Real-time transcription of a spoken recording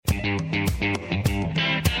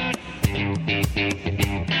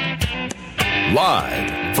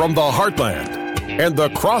Live from the heartland and the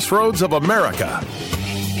crossroads of America,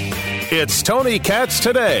 it's Tony Katz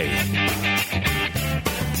Today.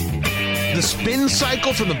 The spin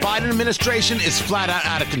cycle from the Biden administration is flat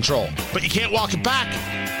out of control, but you can't walk it back.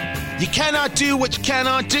 You cannot do what you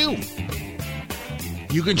cannot do.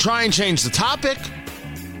 You can try and change the topic.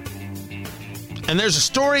 And there's a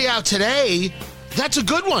story out today that's a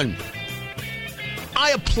good one.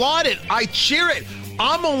 I applaud it. I cheer it.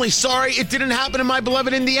 I'm only sorry it didn't happen in my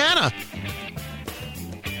beloved Indiana.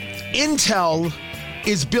 Intel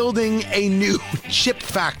is building a new chip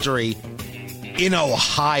factory in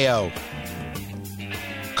Ohio.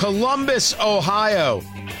 Columbus, Ohio.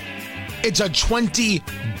 It's a $20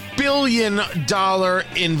 billion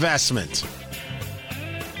investment.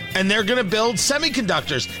 And they're going to build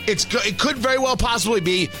semiconductors. It could very well possibly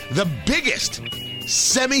be the biggest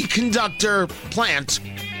semiconductor plant,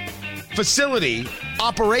 facility,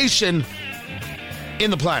 operation in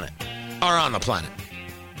the planet, or on the planet.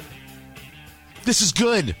 This is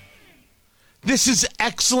good. This is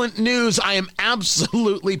excellent news. I am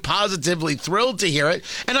absolutely, positively thrilled to hear it.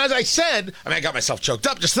 And as I said, I got myself choked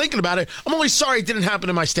up just thinking about it. I'm only sorry it didn't happen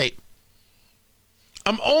in my state.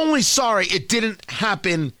 I'm only sorry it didn't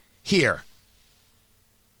happen here.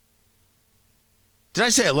 Did I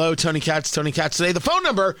say hello, Tony Katz? Tony Katz Today. The phone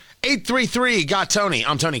number, 833-GOT-TONY.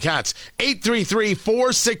 I'm Tony Katz.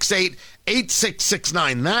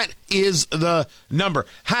 833-468-8669. That is the number.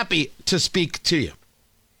 Happy to speak to you.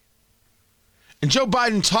 And Joe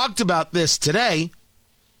Biden talked about this today.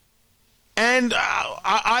 And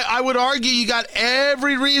I would argue you got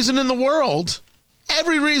every reason in the world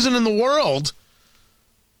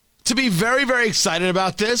to be very, very excited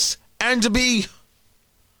about this and to be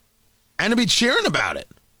cheering about it.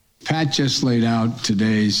 Pat just laid out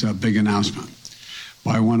today's big announcement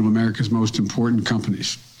by one of America's most important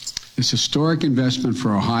companies. This historic investment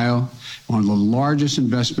for Ohio, one of the largest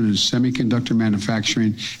investments in semiconductor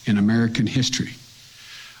manufacturing in American history.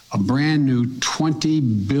 A brand new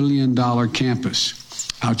 $20 billion campus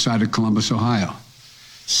outside of Columbus, Ohio.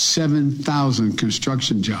 7,000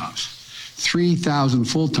 construction jobs. 3,000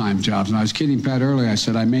 full-time jobs. And I was kidding Pat earlier. I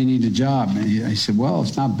said, I may need a job. And I said, well,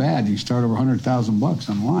 it's not bad. You start over $100,000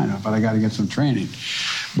 on the line, but I got to get some training.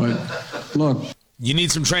 But look. You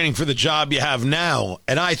need some training for the job you have now.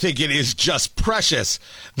 And I think it is just precious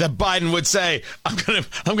that Biden would say, I'm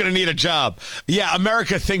gonna need a job. Yeah,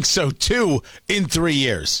 America thinks so too in 3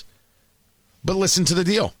 years. But listen to the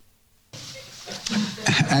deal.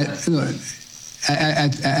 At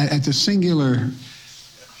the singular,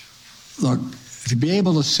 look, to be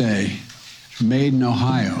able to say, made in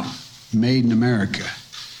Ohio, made in America,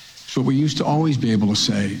 is what we used to always be able to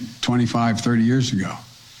say 25, 30 years ago.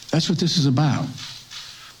 That's what this is about.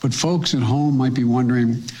 But folks at home might be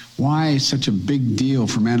wondering, why it's such a big deal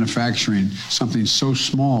for manufacturing something so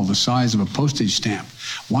small, the size of a postage stamp?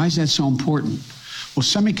 Why is that so important? Well,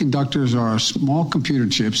 semiconductors are small computer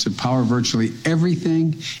chips that power virtually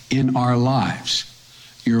everything in our lives.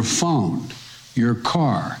 Your phone, your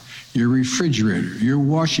car, your refrigerator, your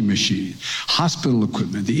washing machine, hospital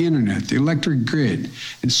equipment, the internet, the electric grid,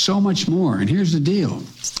 and so much more. And here's the deal.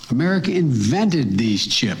 America invented these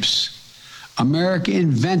chips. America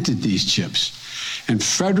invented these chips. And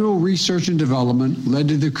federal research and development led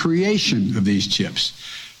to the creation of these chips.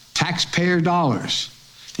 Taxpayer dollars.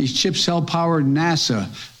 These chips helped power NASA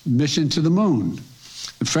mission to the moon.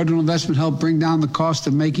 The federal investment helped bring down the cost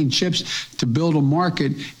of making chips to build a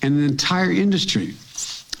market and an entire industry.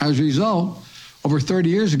 As a result, over 30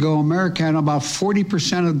 years ago, America had about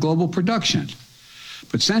 40% of global production.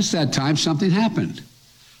 But since that time, something happened.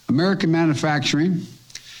 American manufacturing,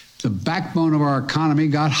 the backbone of our economy,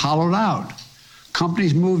 got hollowed out.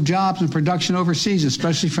 Companies moved jobs and production overseas,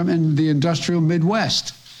 especially from in the industrial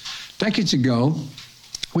Midwest. Decades ago,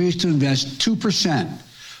 we used to invest 2%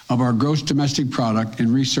 of our gross domestic product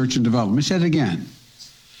in research and development. Let me say it again.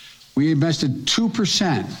 We invested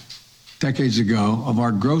 2% decades ago of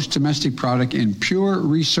our gross domestic product in pure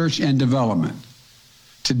research and development.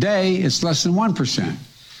 Today, it's less than 1%.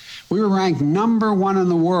 We were ranked number one in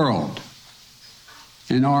the world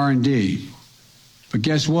in R&D. But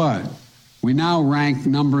guess what? We now rank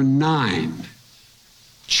number 9.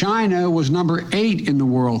 China was number 8 in the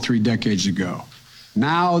world 3 decades ago.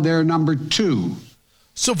 Now they're number 2.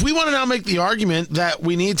 So if we want to now make the argument that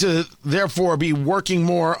we need to, therefore, be working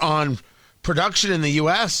more on production in the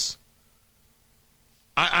U.S.,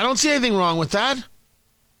 I don't see anything wrong with that.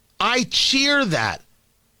 I cheer that.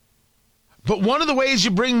 But one of the ways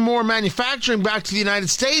you bring more manufacturing back to the United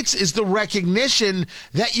States is the recognition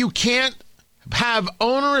that you can't have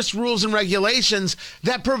onerous rules and regulations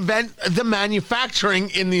that prevent the manufacturing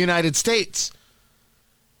in the United States.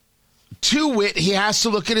 To wit, he has to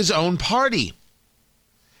look at his own party.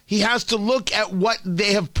 He has to look at what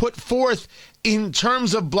they have put forth in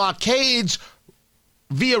terms of blockades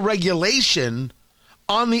via regulation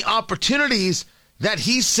on the opportunities that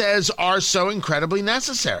he says are so incredibly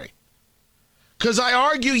necessary. Because I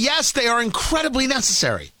argue, yes, they are incredibly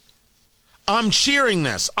necessary. I'm cheering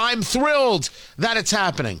this. I'm thrilled that it's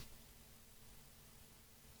happening.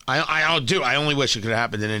 I only wish it could have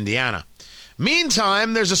happened in Indiana.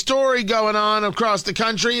 Meantime, there's a story going on across the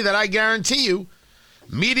country that I guarantee you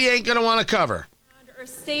media ain't going to want to cover. Or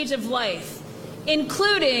stage of life,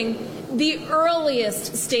 including the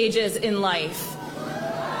earliest stages in life.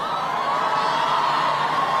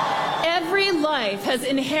 Every life has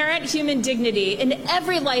inherent human dignity, and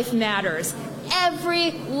every life matters.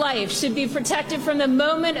 Every life should be protected from the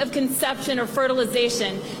moment of conception or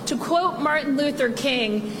fertilization. To quote Martin Luther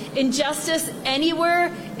King, injustice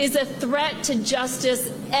anywhere is a threat to justice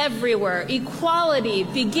everywhere. Equality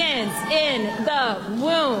begins in the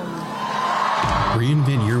womb.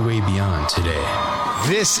 Reinvent your way beyond today.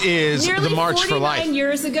 This is Nearly the March for Life. 49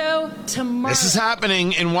 years ago, tomorrow. This is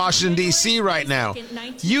happening in Washington, D.C. right now.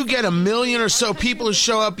 You get 1 million or so people who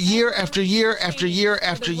show up year after year after year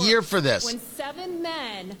after year for this.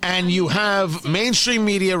 And you have mainstream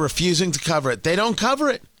media refusing to cover it. They don't cover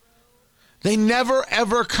it. They never,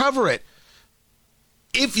 ever cover it.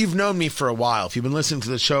 If you've known me for a while, if you've been listening to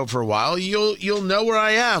the show for a while, you'll know where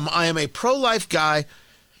I am. I am a pro-life guy.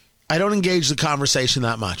 I don't engage the conversation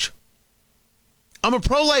that much. I'm a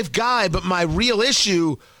pro-life guy, but my real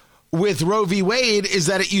issue with Roe v. Wade is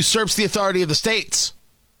that it usurps the authority of the states.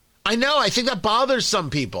 I know. I think that bothers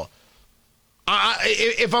some people.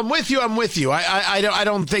 If I'm with you, I'm with you. I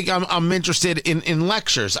don't think I'm interested in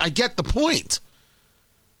lectures. I get the point.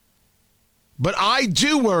 But I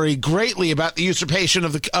do worry greatly about the usurpation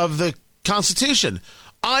of the Constitution.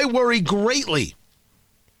 I worry greatly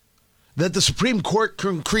that the Supreme Court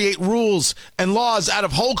can create rules and laws out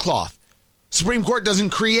of whole cloth. Supreme Court doesn't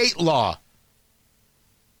create law.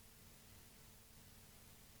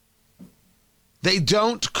 They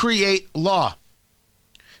don't create law.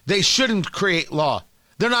 They shouldn't create law.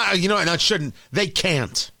 They're not, not shouldn't. They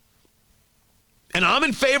can't. And I'm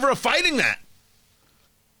in favor of fighting that.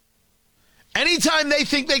 Anytime they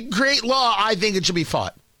think they can create law, I think it should be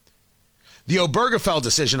fought. The Obergefell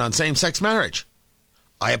decision on same-sex marriage.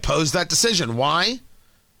 I oppose that decision. Why?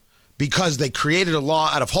 Because they created a law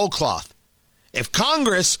out of whole cloth. If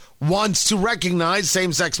Congress wants to recognize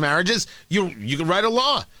same-sex marriages, you can write a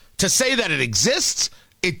law. To say that it exists,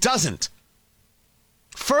 it doesn't.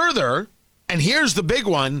 Further, and here's the big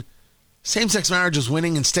one, same-sex marriage is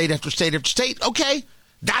winning in state after state after state. Okay,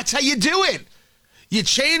 that's how you do it. You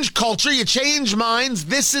change culture, you change minds.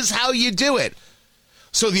 This is how you do it.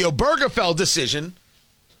 So the Obergefell decision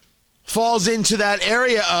falls into that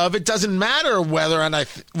area of it doesn't matter whether or not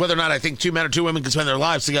I think two men or two women can spend their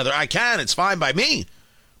lives together. I can. It's fine by me.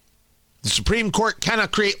 The Supreme Court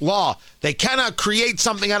cannot create law. They cannot create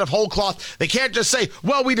something out of whole cloth. They can't just say,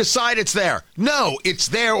 well, we decide it's there. No, it's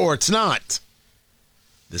there or it's not.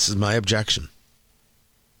 This is my objection.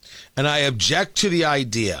 And I object to the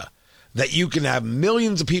idea that you can have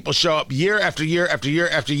millions of people show up year after year after year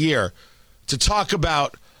after year to talk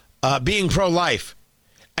about being pro-life.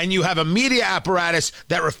 And you have a media apparatus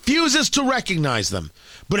that refuses to recognize them.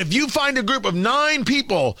 But if you find a group of 9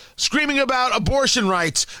 people screaming about abortion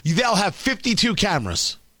rights, they'll have 52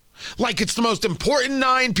 cameras. Like it's the most important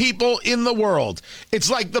 9 people in the world. It's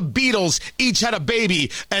like the Beatles each had a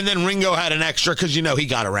baby and then Ringo had an extra because he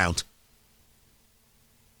got around.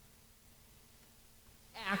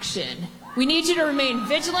 Action. We need you to remain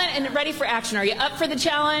vigilant and ready for action. Are you up for the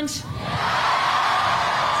challenge?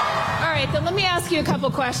 All right, then let me ask you a couple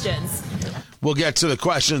questions. We'll get to the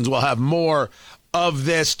questions. We'll have more of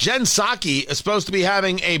this. Jen Psaki is supposed to be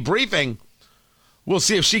having a briefing. We'll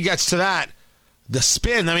see if she gets to that. The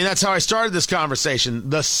spin. I mean, that's how I started this conversation.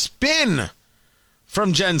 The spin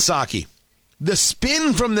from Jen Psaki. The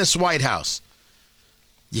spin from this White House.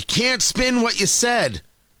 You can't spin what you said.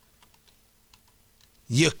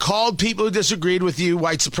 You called people who disagreed with you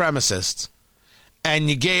white supremacists, and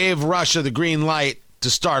you gave Russia the green light to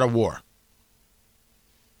start a war.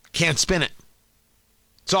 Can't spin it.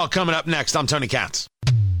 It's all coming up next. I'm Tony Katz.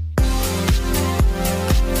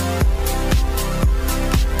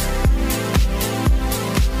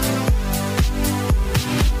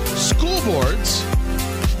 School boards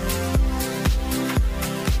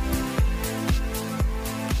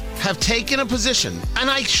have taken a position, and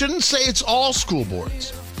I shouldn't say it's all school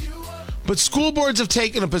boards, But school boards have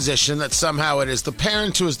taken a position that somehow it is the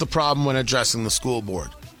parent who is the problem when addressing the school board.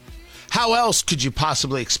 How else could you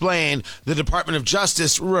possibly explain the Department of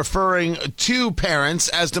Justice referring to parents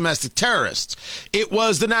as domestic terrorists? It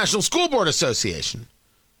was the National School Board Association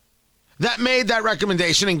that made that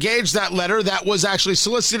recommendation, engaged that letter that was actually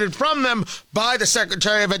solicited from them by the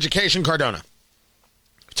Secretary of Education, Cardona.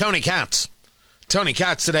 Tony Katz. Tony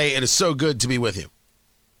Katz today. It is so good to be with you.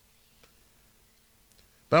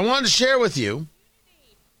 But I wanted to share with you,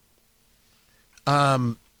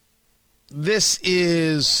 this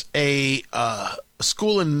is a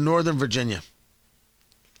school in Northern Virginia.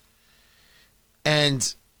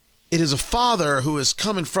 And it is a father who has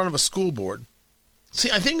come in front of a school board. See,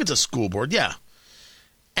 I think it's a school board, yeah.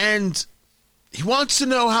 And he wants to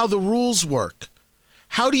know how the rules work.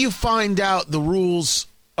 How do you find out the rules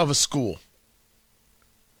of a school?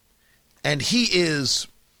 And he is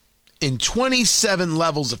in 27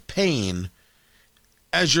 levels of pain,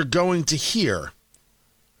 as you're going to hear,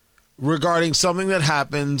 regarding something that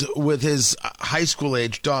happened with his high school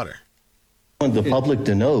age daughter. I want the public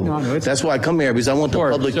to know. That's why I come here, because I want the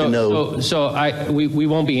public to know. We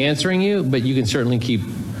won't be answering you, but you can certainly keep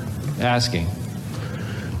asking.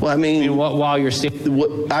 Well, I mean, while you're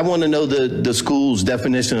I want to know the school's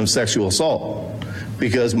definition of sexual assault,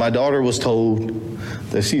 because my daughter was told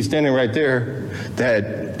that she's standing right there,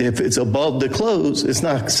 that if it's above the clothes, it's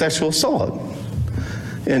not sexual assault.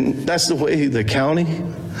 And that's the way the county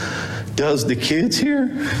does the kids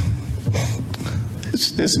here.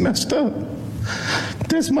 It's messed up.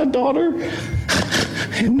 That's my daughter,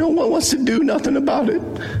 and no one wants to do nothing about it.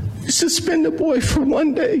 You suspend the boy for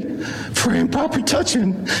 1 day for improper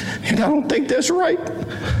touching, and I don't think that's right.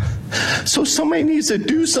 So somebody needs to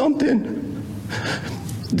do something.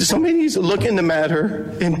 Somebody needs to look in the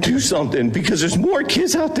matter and do something, because there's more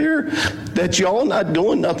kids out there that y'all not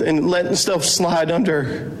doing nothing and letting stuff slide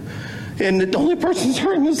under. And the only person's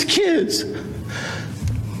hurting is the kids.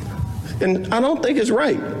 And I don't think it's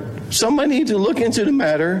right. Somebody needs to look into the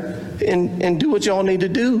matter and do what y'all need to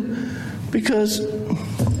do, because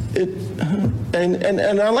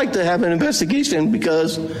and I like to have an investigation,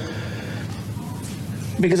 because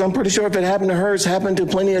I'm pretty sure if it happened to her, it's happened to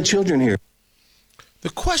plenty of children here. The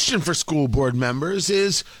question for school board members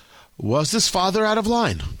is, was this father out of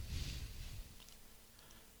line?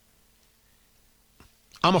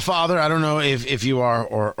 I'm a father. I don't know if you are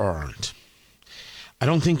or aren't. I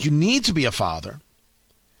don't think you need to be a father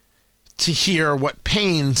to hear what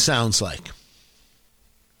pain sounds like.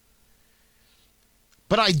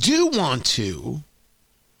 But I do want to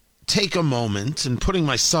take a moment, and putting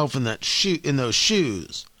myself in those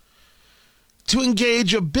shoes, to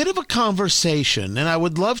engage a bit of a conversation. And I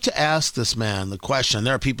would love to ask this man the question.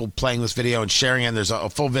 There are people playing this video and sharing it, and there's a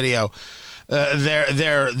full video.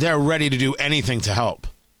 They're ready to do anything to help.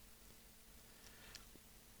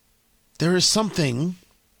 There is something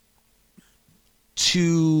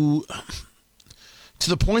to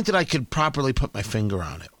the point that I could properly put my finger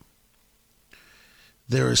on it.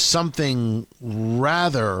 There is something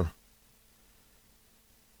rather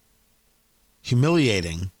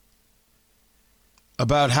humiliating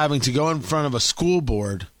about having to go in front of a school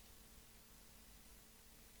board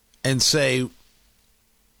and say,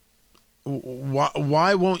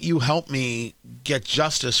 why won't you help me get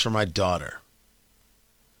justice for my daughter?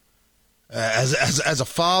 As a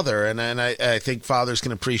father, and I think fathers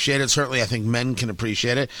can appreciate it. Certainly, I think men can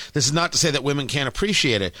appreciate it. This is not to say that women can't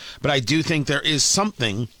appreciate it, but I do think there is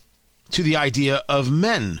something to the idea of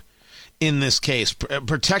men in this case.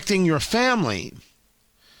 Protecting your family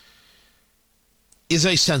is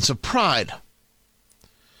a sense of pride,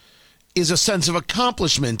 is a sense of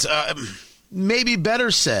accomplishment. Maybe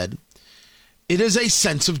better said, it is a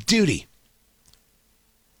sense of duty.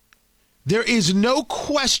 There is no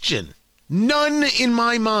question, none in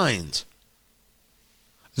my mind,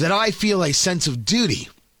 that I feel a sense of duty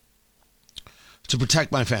to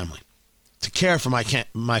protect my family, to care for my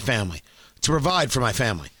family, to provide for my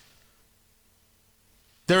family.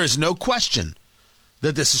 There is no question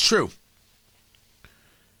that this is true.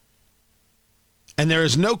 And there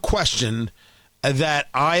is no question that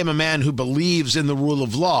I am a man who believes in the rule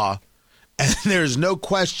of law. And there is no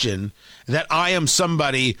question that I am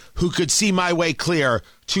somebody who could see my way clear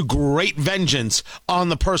to great vengeance on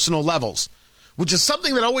the personal levels, which is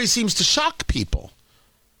something that always seems to shock people.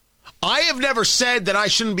 I have never said that I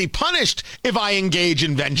shouldn't be punished if I engage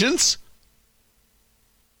in vengeance.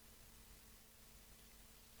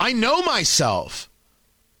 I know myself.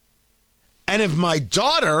 And if my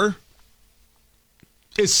daughter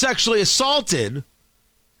is sexually assaulted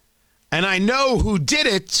and I know who did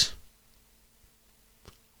it,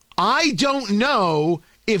 I don't know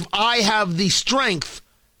if I have the strength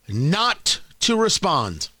not to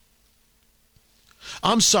respond.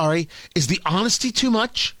 I'm sorry, is the honesty too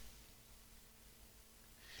much?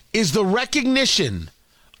 Is the recognition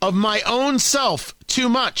of my own self too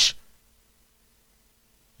much?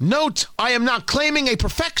 Note, I am not claiming a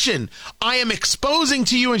perfection. I am exposing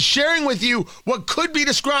to you and sharing with you what could be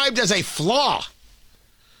described as a flaw.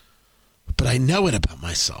 But I know it about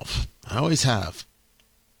myself. I always have.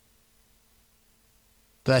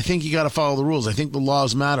 That I think you got to follow the rules. I think the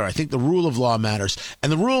laws matter. I think the rule of law matters.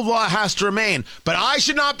 And the rule of law has to remain. But I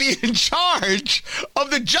should not be in charge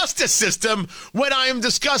of the justice system when I am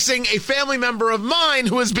discussing a family member of mine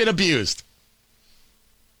who has been abused.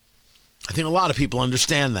 I think a lot of people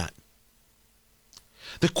understand that.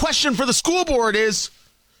 The question for the school board is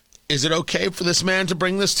it okay for this man to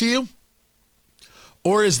bring this to you?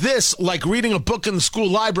 Or is this, like reading a book in the school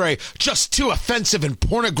library, just too offensive and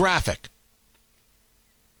pornographic?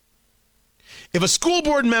 If a school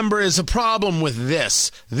board member is a problem with this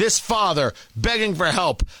father begging for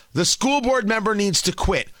help, the school board member needs to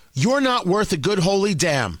quit. You're not worth a good holy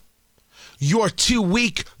damn. You're too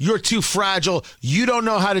weak. You're too fragile. You don't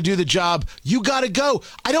know how to do the job. You got to go.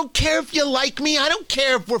 I don't care if you like me. I don't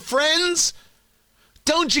care if we're friends.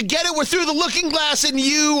 Don't you get it? We're through the looking glass and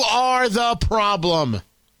you are the problem.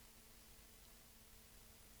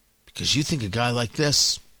 Because you think a guy like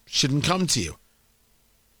this shouldn't come to you.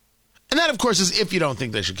 And that, of course, is if you don't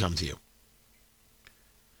think they should come to you.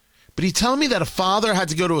 But you telling me that a father had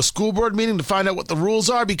to go to a school board meeting to find out what the rules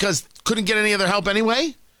are because couldn't get any other help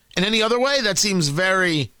anyway? In any other way? That seems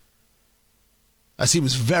very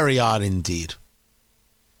odd indeed.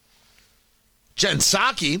 Jen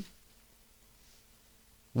Psaki,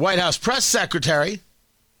 White House press secretary,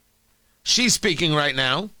 she's speaking right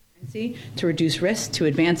now. To reduce risk, to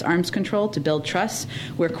advance arms control, to build trust.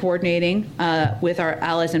 We're coordinating with our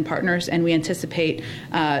allies and partners, and we anticipate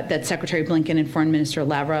that Secretary Blinken and Foreign Minister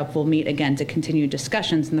Lavrov will meet again to continue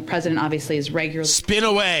discussions. And the president obviously is regularly...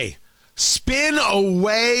 Spin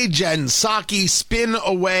away, Jen Psaki. Spin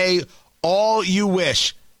away all you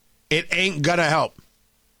wish. It ain't gonna help.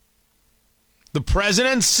 The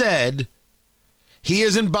president said he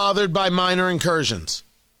isn't bothered by minor incursions.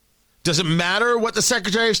 Does it matter what the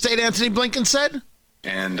Secretary of State, Antony Blinken, said?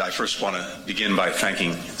 And I first want to begin by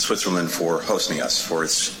thanking Switzerland for hosting us, for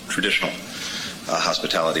its traditional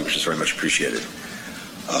hospitality, which is very much appreciated.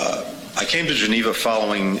 I came to Geneva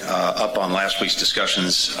following up on last week's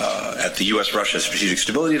discussions at the U.S.-Russia Strategic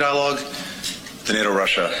Stability Dialogue, the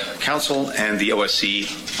NATO-Russia Council, and the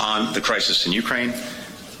OSCE on the crisis in Ukraine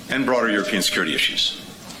and broader European security issues.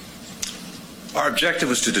 Our objective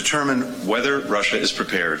was to determine whether Russia is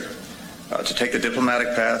prepared to take the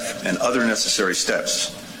diplomatic path and other necessary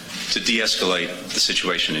steps to de-escalate the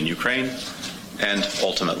situation in Ukraine and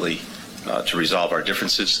ultimately to resolve our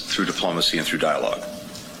differences through diplomacy and through dialogue.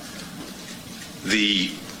 The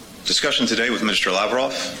discussion today with Minister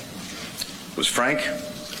Lavrov was frank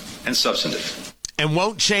and substantive. And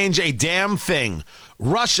won't change a damn thing.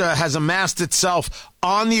 Russia has amassed itself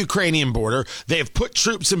on the Ukrainian border. They have put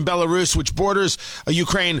troops in Belarus, which borders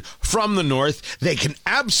Ukraine from the north. They can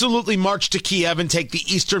absolutely march to Kiev and take the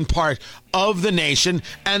eastern part of the nation.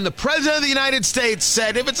 And the President of the United States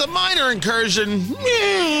said, if it's a minor incursion,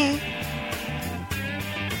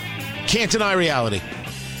 can't deny reality.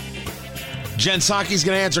 Jen Psaki's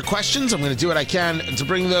going to answer questions. I'm going to do what I can to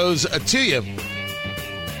bring those to you.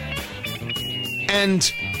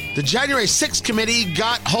 And the January 6th committee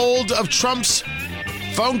got hold of Trump's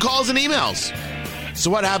phone calls and emails.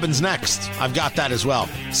 So what happens next? I've got that as well.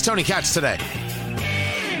 It's Tony Katz Today.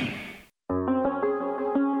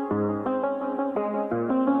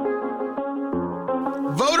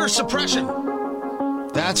 Voter suppression.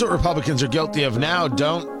 That's what Republicans are guilty of now.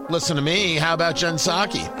 Don't listen to me. How about Jen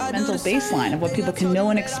Psaki? Mental baseline of what people can know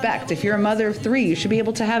and expect. If you're a mother of three, you should be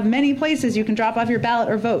able to have many places you can drop off your ballot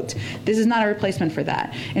or vote. This is not a replacement for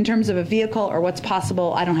that. In terms of a vehicle or what's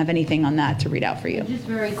possible, I don't have anything on that to read out for you. Just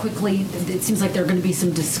very quickly, it seems like there are going to be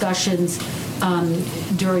some discussions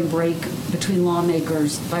during break between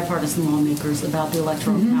lawmakers, bipartisan lawmakers, about the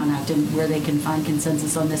Electoral Count Act and where they can find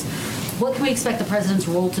consensus on this. What can we expect the president's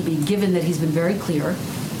role to be, given that he's been very clear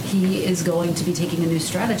he is going to be taking a new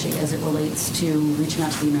strategy as it relates to reaching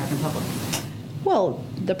out to the American public? Well,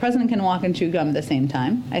 the president can walk and chew gum at the same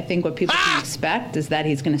time. I think what people can expect is that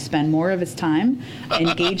he's going to spend more of his time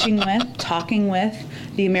engaging with, talking with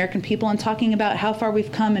the American people and talking about how far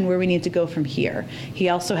we've come and where we need to go from here. He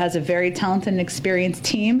also has a very talented and experienced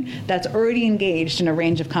team that's already engaged in a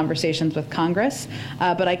range of conversations with Congress.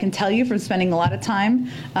 But I can tell you from spending a lot of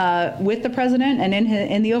time with the president and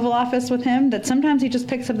in the Oval Office with him that sometimes he just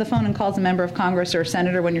picks up the phone and calls a member of Congress or a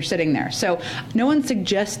senator when you're sitting there. So no one's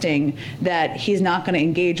suggesting that he's not going to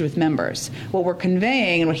engage with members. What we're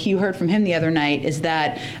conveying, and what you heard from him the other night, is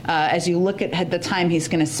that as you look at the time he's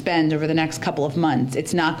going to spend over the next couple of months,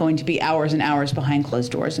 it's not going to be hours and hours behind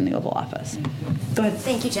closed doors in the Oval Office. Go ahead.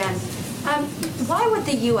 Thank you, Jen. Why would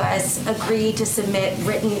the U.S. agree to submit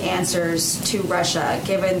written answers to Russia,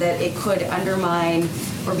 given that it could undermine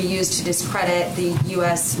or be used to discredit the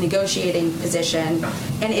U.S. negotiating position?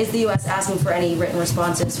 And is the U.S. asking for any written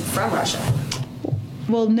responses from Russia?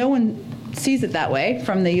 Well, no one sees it that way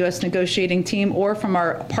from the U.S. negotiating team or from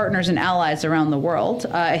our partners and allies around the world.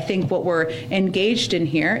 I think what we're engaged in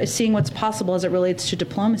here is seeing what's possible as it relates to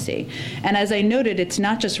diplomacy. And as I noted, it's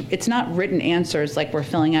not written answers like we're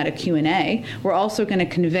filling out a Q&A. We're also going to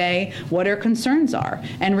convey what our concerns are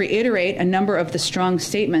and reiterate a number of the strong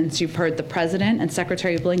statements you've heard the President and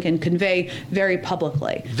Secretary Blinken convey very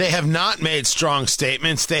publicly. They have not made strong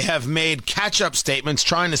statements. They have made catch-up statements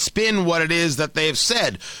trying to spin what it is that they've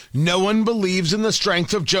said. No one believes in the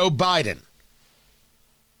strength of Joe Biden.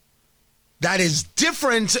 That is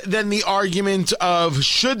different than the argument of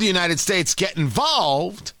should the United States get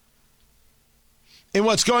involved in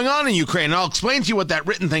what's going on in Ukraine. And I'll explain to you what that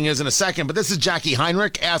written thing is in a second, but this is Jackie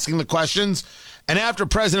Heinrich asking the questions. And after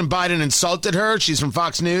President Biden insulted her, she's from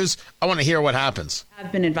Fox News, I want to hear what happens.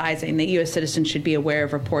 I've been advising that U.S. citizens should be aware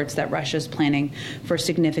of reports that Russia is planning for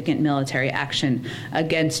significant military action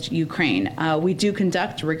against Ukraine. We do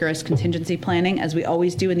conduct rigorous contingency planning, as we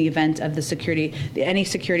always do in the event of any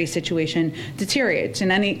security situation deteriorates in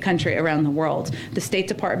any country around the world. The State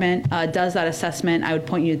Department does that assessment. I would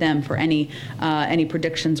point you to them for any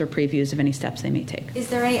predictions or previews of any steps they may take. Is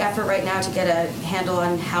there any effort right now to get a handle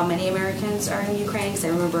on how many Americans are in Ukraine? Because I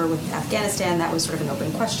remember with Afghanistan, that was sort of an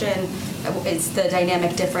open question. Is the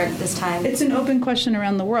dynamic different this time? It's an open question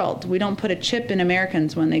around the world. We don't put a chip in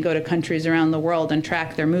Americans when they go to countries around the world and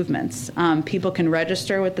track their movements. People can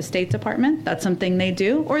register with the State Department. That's something they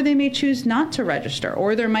do. Or they may choose not to register.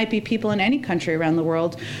 Or there might be people in any country around the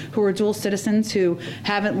world who are dual citizens who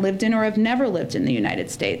haven't lived in or have never lived in the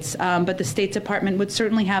United States. But the State Department would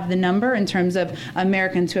certainly have the number in terms of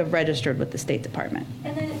Americans who have registered with the State Department.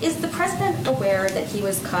 And then is the president aware that he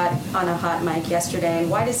was caught on a hot mic yesterday?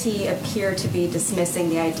 And why does he appear to be dismissing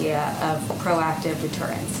the idea of proactive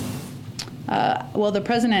deterrence? Well, the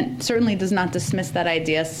president certainly does not dismiss that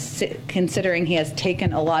idea, considering he has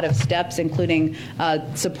taken a lot of steps, including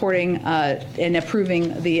supporting and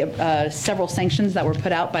approving the several sanctions that were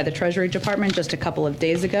put out by the Treasury Department just a couple of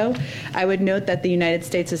days ago. I would note that the United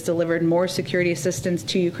States has delivered more security assistance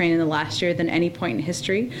to Ukraine in the last year than any point in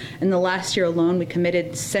history. In the last year alone, we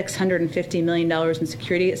committed $650 million in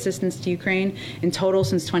security assistance to Ukraine. In total,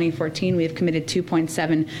 since 2014, we have committed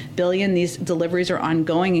 $2.7 billion. These deliveries are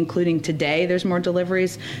ongoing, including today. There's more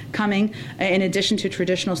deliveries coming. In addition to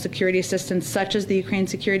traditional security assistance, such as the Ukraine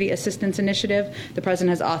Security Assistance Initiative, the president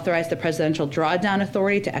has authorized the Presidential Drawdown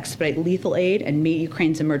Authority to expedite lethal aid and meet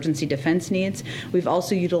Ukraine's emergency defense needs. We've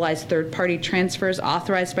also utilized third-party transfers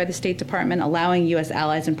authorized by the State Department, allowing U.S.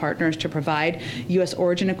 allies and partners to provide U.S.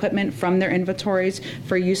 origin equipment from their inventories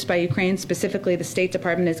for use by Ukraine. Specifically, the State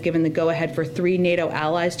Department has given the go-ahead for 3 NATO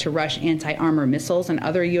allies to rush anti-armor missiles and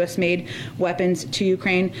other U.S.-made weapons to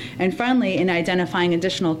Ukraine. And finally, in identifying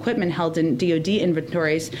additional equipment held in DoD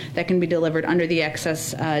inventories that can be delivered under the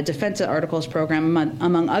Excess Defense Articles Program,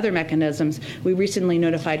 among other mechanisms, we recently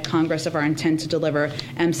notified Congress of our intent to deliver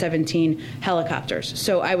M17 helicopters.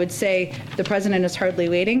 So I would say the president is hardly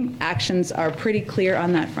waiting. Actions are pretty clear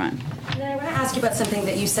on that front. And then I want to ask you about something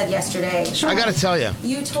that you said yesterday. Sure. I got to tell you.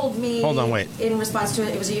 You told me, hold on, wait. In response to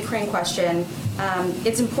it was a Ukraine question,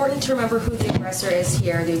 it's important to remember who the aggressor is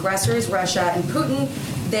here. The aggressor is Russia and Putin.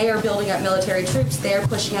 They are building up military troops. They are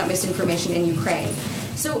pushing out misinformation in Ukraine.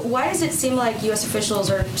 So why does it seem like U.S. officials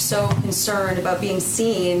are so concerned about being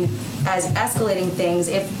seen as escalating things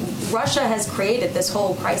if Russia has created this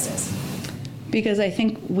whole crisis? Because I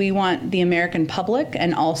think we want the American public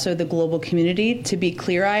and also the global community to be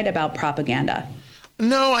clear-eyed about propaganda.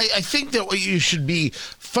 No, I think that what you should be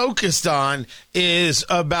focused on is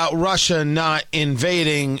about Russia not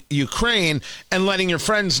invading Ukraine and letting your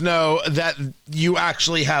friends know that you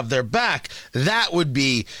actually have their back. That would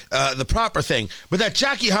be the proper thing. But that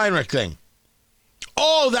Jackie Heinrich thing,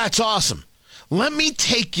 oh, that's awesome. Let me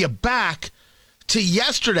take you back to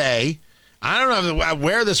yesterday. I don't know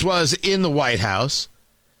where this was in the White House.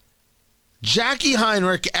 Jackie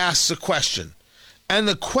Heinrich asks a question. And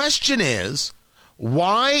the question is,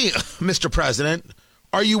 why, Mr. President,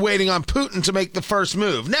 are you waiting on Putin to make the first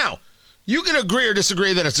move? Now, you can agree or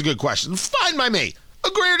disagree that it's a good question. Fine by me.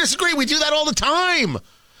 Agree or disagree. We do that all the time.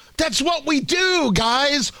 That's what we do,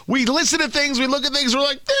 guys. We listen to things, we look at things, we're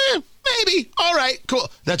like, maybe. All right, cool.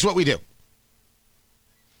 That's what we do.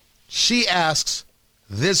 She asks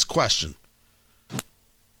this question.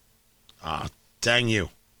 Dang you.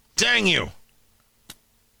 Dang you.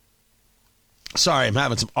 Sorry, I'm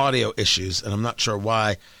having some audio issues, and I'm not sure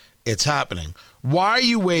why it's happening. Why are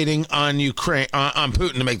you waiting on Ukraine, on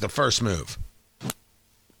Putin to make the first move?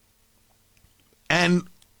 And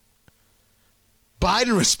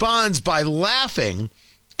Biden responds by laughing,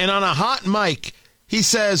 and on a hot mic, he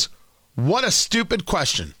says, "What a stupid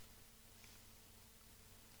question."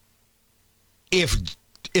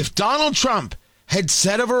 If Donald Trump had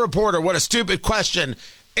said of a reporter, "What a stupid question,"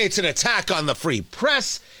 it's an attack on the free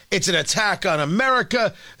press. It's an attack on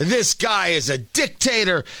America. This guy is a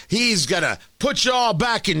dictator. He's going to put you all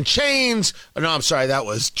back in chains. Oh, no, I'm sorry. That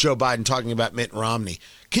was Joe Biden talking about Mitt Romney.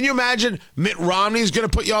 Can you imagine Mitt Romney's going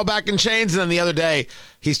to put you all back in chains? And then the other day,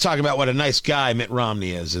 he's talking about what a nice guy Mitt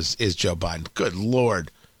Romney is Joe Biden. Good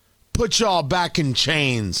Lord. Put you all back in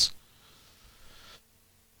chains.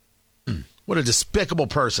 What a despicable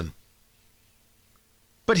person.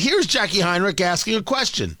 But here's Jackie Heinrich asking a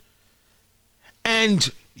question.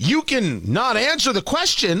 And you can not answer the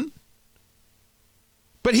question,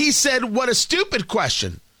 but he said, "What a stupid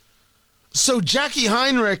question." So Jackie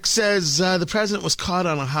Heinrich says the president was caught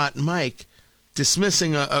on a hot mic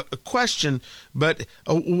dismissing a question, but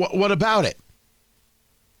what about it?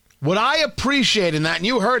 What I appreciate in that, and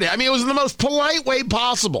you heard it, I mean, it was in the most polite way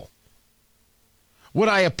possible. What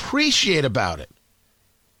I appreciate about it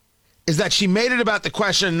is that she made it about the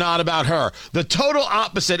question, not about her. The total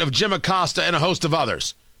opposite of Jim Acosta and a host of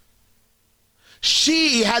others.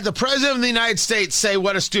 She had the president of the United States say,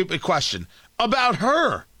 "What a stupid question," about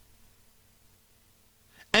her.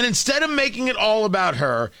 And instead of making it all about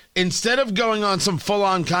her, instead of going on some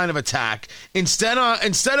full-on kind of attack, instead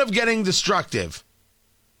of getting destructive,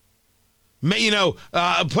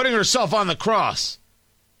 putting herself on the cross,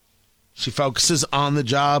 she focuses on the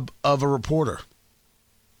job of a reporter.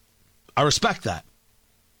 I respect that.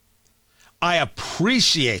 I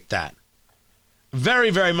appreciate that very,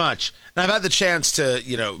 very much. And I've had the chance to,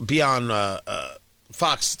 be on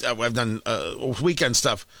Fox. I've done weekend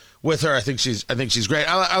stuff with her. I think she's great.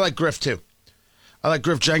 I like Griff too. I like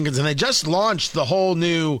Griff Jenkins, and they just launched the whole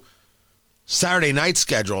new Saturday night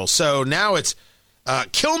schedule. So now it's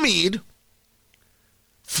Kilmeade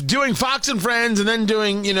doing Fox and Friends, and then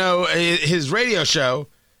doing his radio show.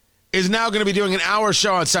 Is now going to be doing an hour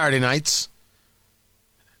show on Saturday nights.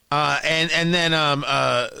 And then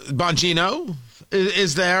Bongino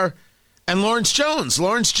is there. And Lawrence Jones.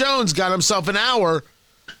 Lawrence Jones got himself an hour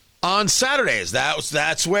on Saturdays.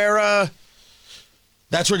 That's where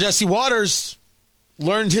Jesse Waters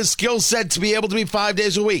learned his skill set to be able to be 5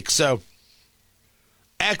 days a week. So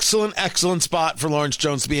excellent spot for Lawrence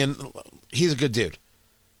Jones to be in. He's a good dude.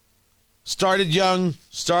 Started young,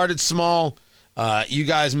 started small. You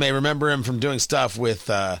guys may remember him from doing stuff with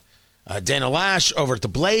Dana Lash over at The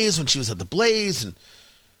Blaze when she was at The Blaze. And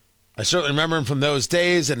I certainly remember him from those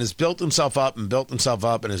days, and has built himself up and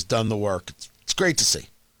has done the work. It's great to see.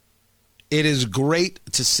 It is great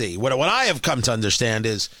to see. What I have come to understand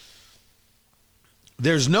is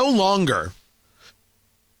there's no longer,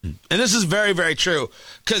 and this is very, very true,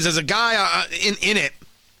 because as a guy in it,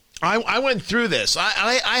 I went through this.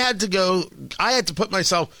 I had to put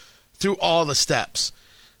myself through all the steps.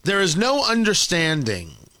 There is no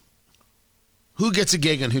understanding who gets a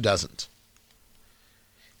gig and who doesn't.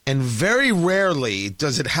 And very rarely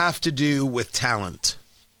does it have to do with talent.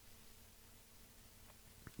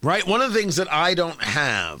 Right? One of the things that I don't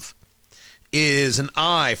have is an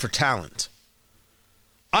eye for talent.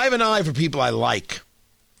 I have an eye for people I like.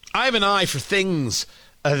 I have an eye for things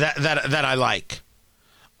that I like.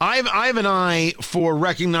 I have an eye for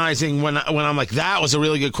recognizing when I'm like, that was a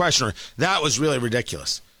really good question, or that was really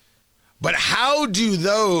ridiculous. But how do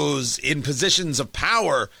those in positions of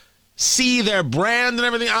power see their brand and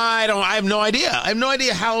everything? I have no idea. I have no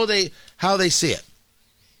idea how they see it.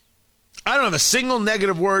 I don't have a single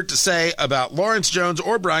negative word to say about Lawrence Jones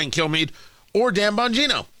or Brian Kilmeade or Dan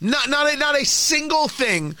Bongino. Not a single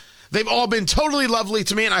thing. They've all been totally lovely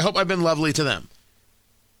to me, and I hope I've been lovely to them.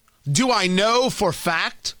 Do I know for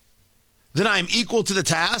fact that I'm equal to the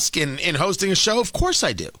task in hosting a show? Of course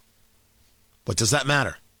I do. What does that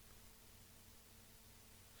matter?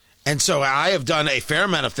 And so I have done a fair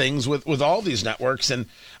amount of things with all these networks. And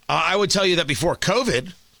I would tell you that before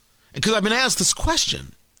COVID, because I've been asked this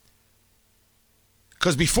question,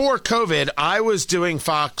 because before COVID, I was doing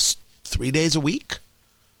Fox 3 days a week.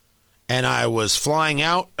 And I was flying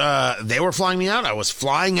out. They were flying me out. I was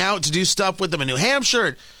flying out to do stuff with them in New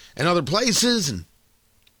Hampshire and other places. And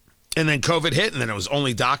then COVID hit, and then it was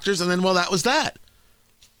only doctors. And then, well, that was that.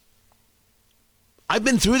 I've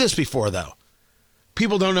been through this before, though.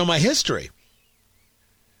 People don't know my history.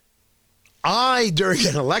 I, during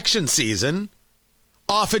an election season,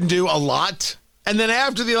 often do a lot. And then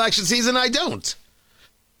after the election season, I don't.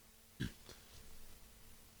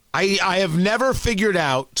 I have never figured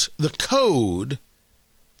out the code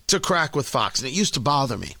to crack with Fox, and it used to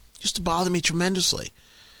bother me. It used to bother me tremendously.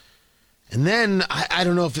 And then, I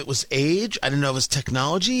don't know if it was age. I didn't know if it was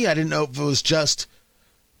technology. I didn't know if it was just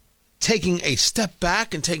taking a step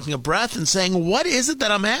back and taking a breath and saying, what is it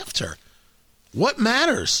that I'm after? What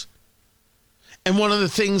matters? And one of the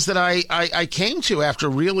things that I came to after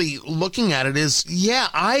really looking at it is, yeah,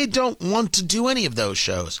 I don't want to do any of those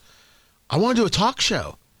shows. I want to do a talk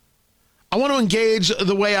show. I want to engage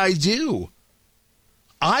the way I do.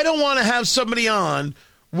 I don't want to have somebody on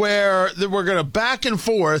where we're going to back and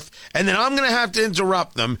forth, and then I'm going to have to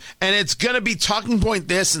interrupt them, and it's going to be talking point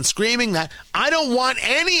this and screaming that. I don't want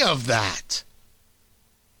any of that.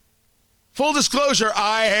 Full disclosure,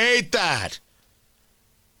 I hate that.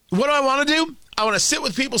 What do I want to do? I want to sit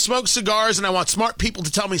with people, smoke cigars, and I want smart people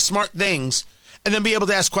to tell me smart things and then be able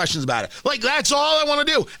to ask questions about it. Like, that's all I want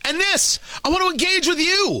to do. And this, I want to engage with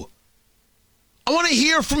you. I want to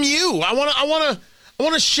hear from you. I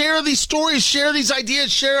want to share these stories, share these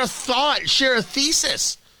ideas, share a thought, share a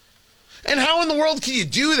thesis. And how in the world can you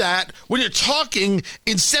do that when you're talking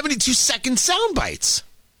in 72-second sound bites?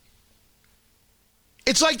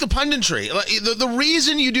 It's like the punditry. The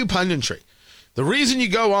reason you do punditry, the reason you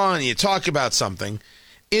go on and you talk about something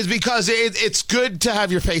is because it's good to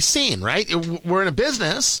have your face seen, right? We're in a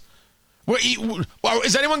business.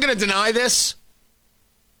 Is anyone going to deny this?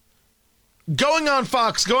 Going on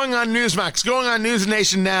Fox, going on Newsmax, going on News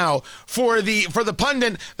Nation Now for the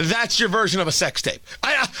pundit, that's your version of a sex tape.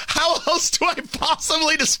 How else do I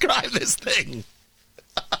possibly describe this thing?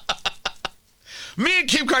 Me and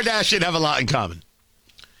Kim Kardashian have a lot in common.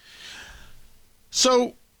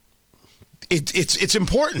 So it's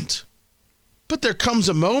important. But there comes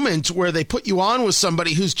a moment where they put you on with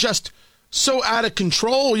somebody who's just so out of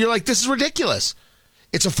control. You're like, this is ridiculous.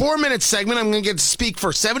 It's a 4-minute segment. I'm going to get to speak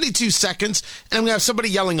for 72 seconds, and I'm going to have somebody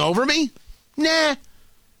yelling over me? Nah.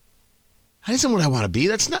 That isn't what I want to be.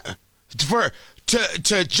 That's not...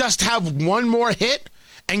 To just have one more hit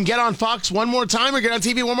and get on Fox one more time or get on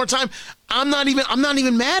TV one more time, I'm not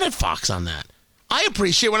even mad at Fox on that. I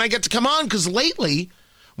appreciate when I get to come on, because lately,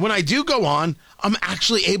 when I do go on, I'm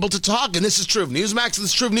actually able to talk. And this is true of Newsmax, this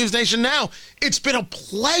is true of News Nation Now. It's been a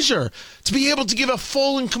pleasure to be able to give a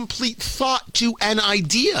full and complete thought to an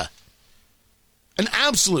idea. An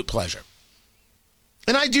absolute pleasure.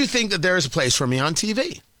 And I do think that there is a place for me on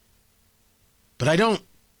TV. But I don't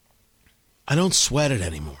sweat it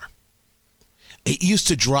anymore. It used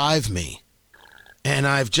to drive me. And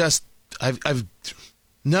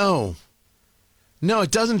no,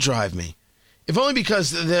 it doesn't drive me. If only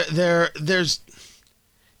because there's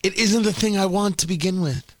it isn't the thing I want to begin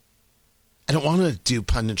with. I don't want to do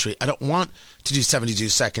punditry. I don't want to do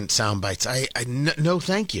 72-second sound bites. No,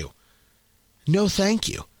 thank you. No, thank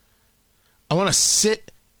you. I want to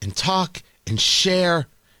sit and talk and share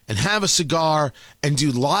and have a cigar and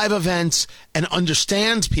do live events and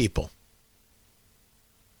understand people.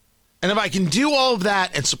 And if I can do all of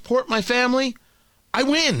that and support my family, I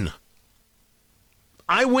win.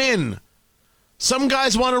 I win. Some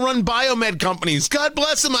guys want to run biomed companies. God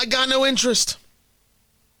bless them. I got no interest.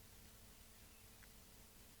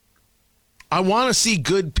 I want to see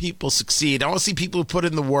good people succeed. I want to see people who put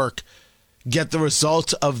in the work get the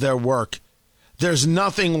result of their work. There's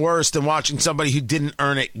nothing worse than watching somebody who didn't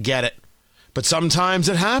earn it get it. But sometimes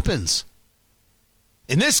it happens.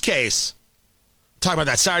 In this case, talking about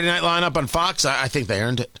that Saturday night lineup on Fox, I think they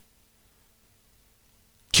earned it.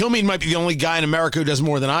 Kilmeade might be the only guy in America who does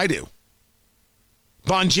more than I do.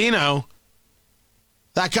 Bongino,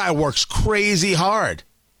 that guy works crazy hard.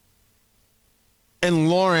 And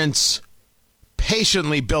Lawrence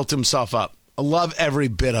patiently built himself up. I love every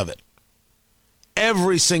bit of it.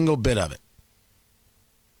 Every single bit of it.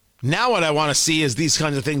 Now what I want to see is these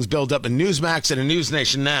kinds of things build up in Newsmax and in News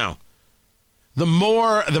Nation Now. The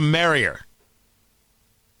more, the merrier.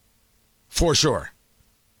 For sure.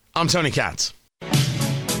 I'm Tony Katz.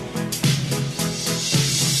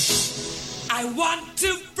 want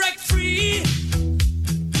to break free.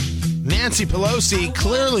 Nancy Pelosi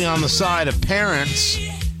clearly on the side of parents,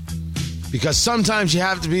 because sometimes you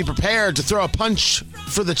have to be prepared to throw a punch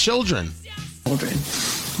for the children. Children.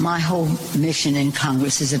 My whole mission in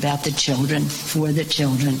Congress is about the children, for the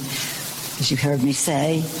children. As you heard me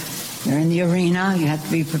say, you're in the arena, you have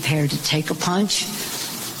to be prepared to take a punch.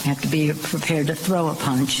 You have to be prepared to throw a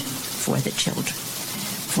punch for the children.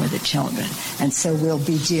 For the children. And so we'll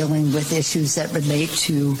be dealing with issues that relate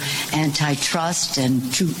to antitrust and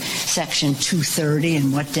to Section 230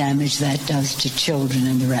 and what damage that does to children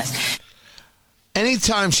and the rest.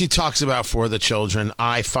 Anytime she talks about for the children,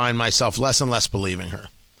 I find myself less and less believing her.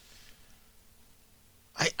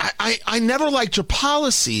 I never liked her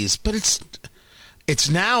policies, but it's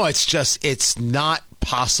not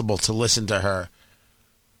possible to listen to her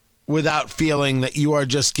without feeling that you are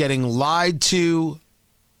just getting lied to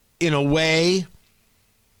in a way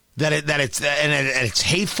that it's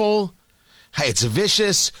hateful, it's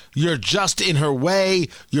vicious. You're just in her way.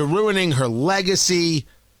 You're ruining her legacy.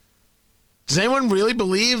 Does anyone really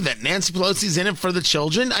believe that Nancy Pelosi's in it for the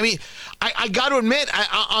children? I mean, I got to admit,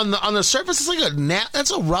 on the surface, it's like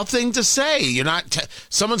that's a rough thing to say. You're not.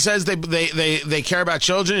 Someone says they care about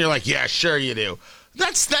children. You're like, yeah, sure you do.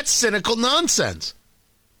 That's cynical nonsense.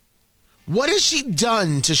 What has she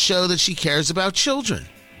done to show that she cares about children?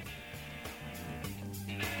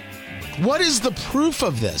 What is the proof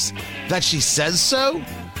of this? That she says so?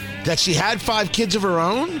 That she had 5 kids of her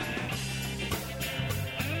own?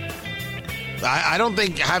 I don't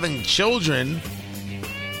think having children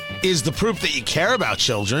is the proof that you care about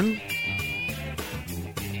children.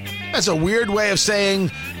 That's a weird way of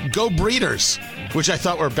saying go breeders, which I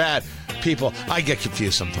thought were bad people. I get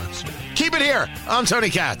confused sometimes. Keep it here. I'm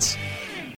Tony Katz.